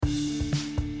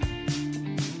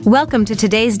Welcome to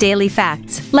today's Daily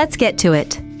Facts. Let's get to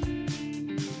it.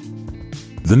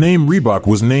 The name Reebok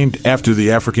was named after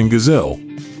the African gazelle.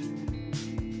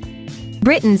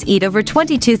 Britons eat over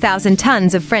 22,000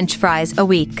 tons of French fries a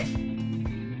week.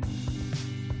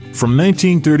 From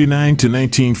 1939 to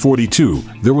 1942,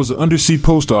 there was an undersea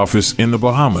post office in the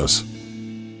Bahamas.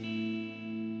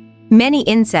 Many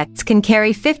insects can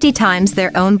carry 50 times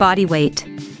their own body weight.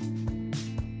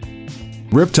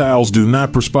 Reptiles do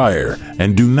not perspire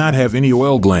and do not have any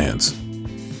oil glands.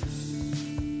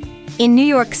 In New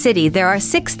York City, there are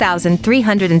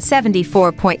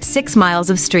 6,374.6 miles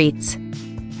of streets.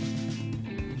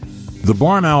 The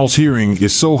barn owl's hearing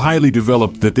is so highly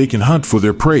developed that they can hunt for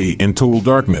their prey in total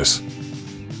darkness.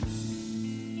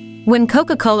 When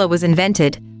Coca-Cola was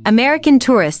invented, American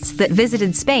tourists that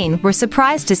visited Spain were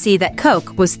surprised to see that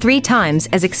Coke was 3 times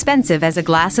as expensive as a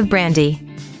glass of brandy.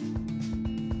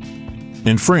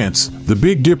 In France, the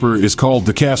Big Dipper is called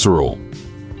the casserole.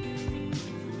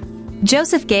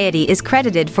 Joseph Gaiety is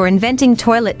credited for inventing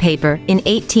toilet paper in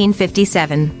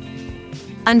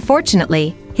 1857.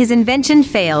 Unfortunately, his invention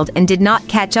failed and did not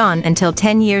catch on until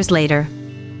 10 years later.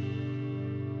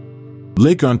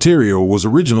 Lake Ontario was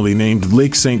originally named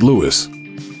Lake St. Louis.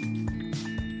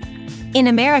 In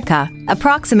America,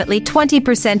 approximately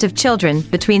 20% of children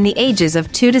between the ages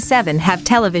of 2 to 7 have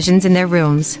televisions in their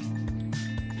rooms.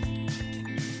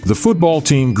 The football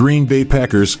team Green Bay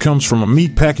Packers comes from a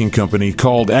meat packing company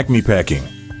called Acme Packing.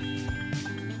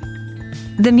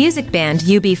 The music band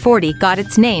UB40 got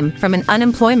its name from an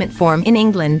unemployment form in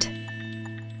England.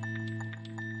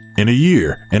 In a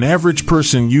year, an average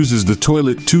person uses the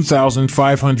toilet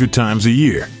 2,500 times a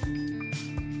year.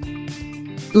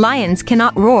 Lions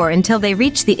cannot roar until they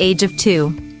reach the age of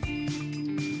 2.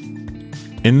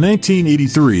 In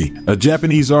 1983, a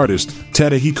Japanese artist,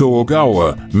 Tadahiko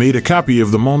Ogawa, made a copy of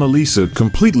the Mona Lisa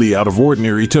completely out of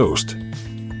ordinary toast.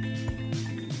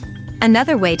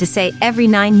 Another way to say every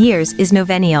 9 years is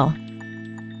Novennial.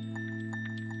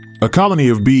 A colony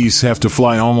of bees have to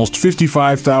fly almost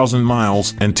 55,000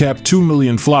 miles and tap 2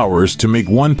 million flowers to make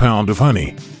 1 pound of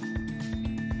honey.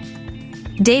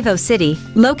 Davao City,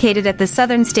 located at the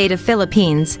southern state of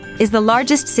Philippines, is the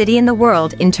largest city in the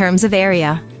world in terms of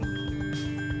area.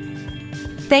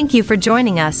 Thank you for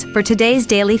joining us for today's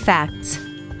Daily Facts.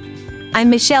 I'm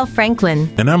Michelle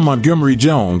Franklin. And I'm Montgomery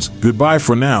Jones. Goodbye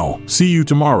for now. See you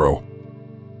tomorrow.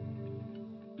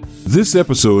 This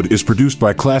episode is produced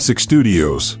by Classic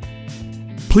Studios.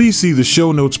 Please see the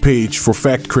show notes page for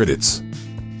fact credits.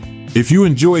 If you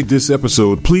enjoyed this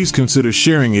episode, please consider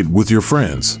sharing it with your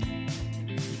friends.